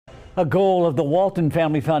A goal of the Walton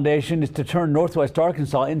Family Foundation is to turn Northwest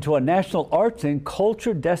Arkansas into a national arts and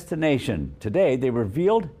culture destination. Today, they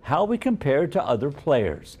revealed how we compare to other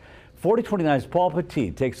players. 4029's Paul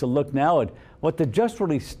Petit takes a look now at what the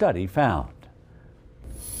just-released study found.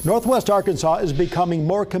 Northwest Arkansas is becoming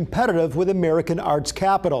more competitive with American arts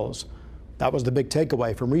capitals. That was the big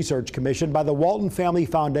takeaway from research commissioned by the Walton Family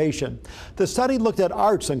Foundation. The study looked at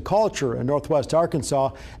arts and culture in Northwest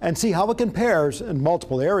Arkansas and see how it compares in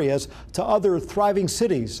multiple areas to other thriving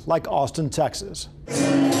cities like Austin, Texas.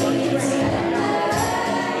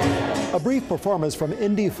 A brief performance from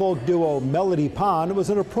indie folk duo Melody Pond was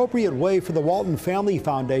an appropriate way for the Walton Family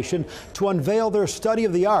Foundation to unveil their study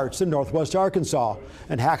of the arts in Northwest Arkansas.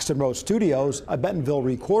 And Haxton Road Studios, a Bentonville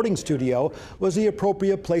recording studio, was the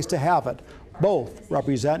appropriate place to have it. Both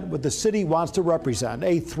represent what the city wants to represent,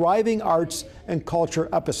 a thriving arts and culture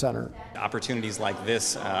epicenter. Opportunities like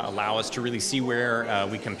this allow us to really see where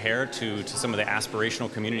we compare to some of the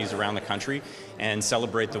aspirational communities around the country and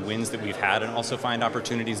celebrate the wins that we've had and also find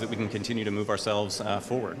opportunities that we can continue to move ourselves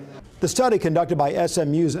forward. The study conducted by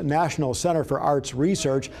SMU's National Center for Arts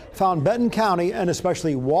Research found Benton County and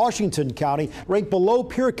especially Washington County ranked below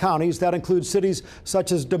peer counties that include cities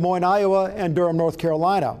such as Des Moines, Iowa and Durham, North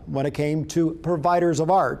Carolina when it came to providers of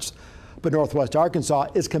arts. But Northwest Arkansas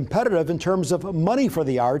is competitive in terms of money for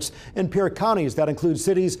the arts in peer counties that include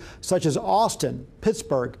cities such as Austin,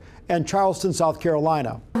 Pittsburgh, and Charleston, South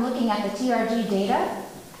Carolina. Looking at the TRG data,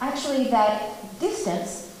 actually that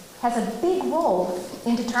distance has a big role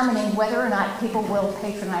in determining whether or not people will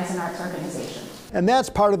patronize an arts organization. And that's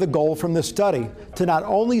part of the goal from this study, to not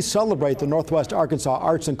only celebrate the Northwest Arkansas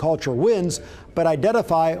arts and culture wins, but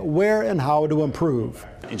identify where and how to improve.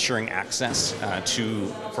 Ensuring access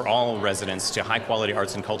for all residents to high quality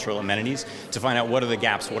arts and cultural amenities, to find out what are the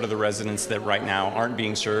gaps, what are the residents that right now aren't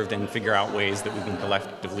being served, and figure out ways that we can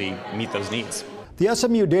collectively meet those needs. The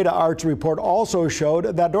SMU Data Arts Report also showed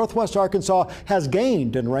that Northwest Arkansas has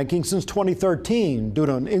gained in ranking since 2013 due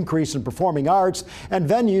to an increase in performing arts and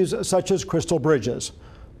venues such as Crystal Bridges.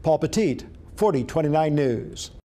 Paul Petit, 4029 News.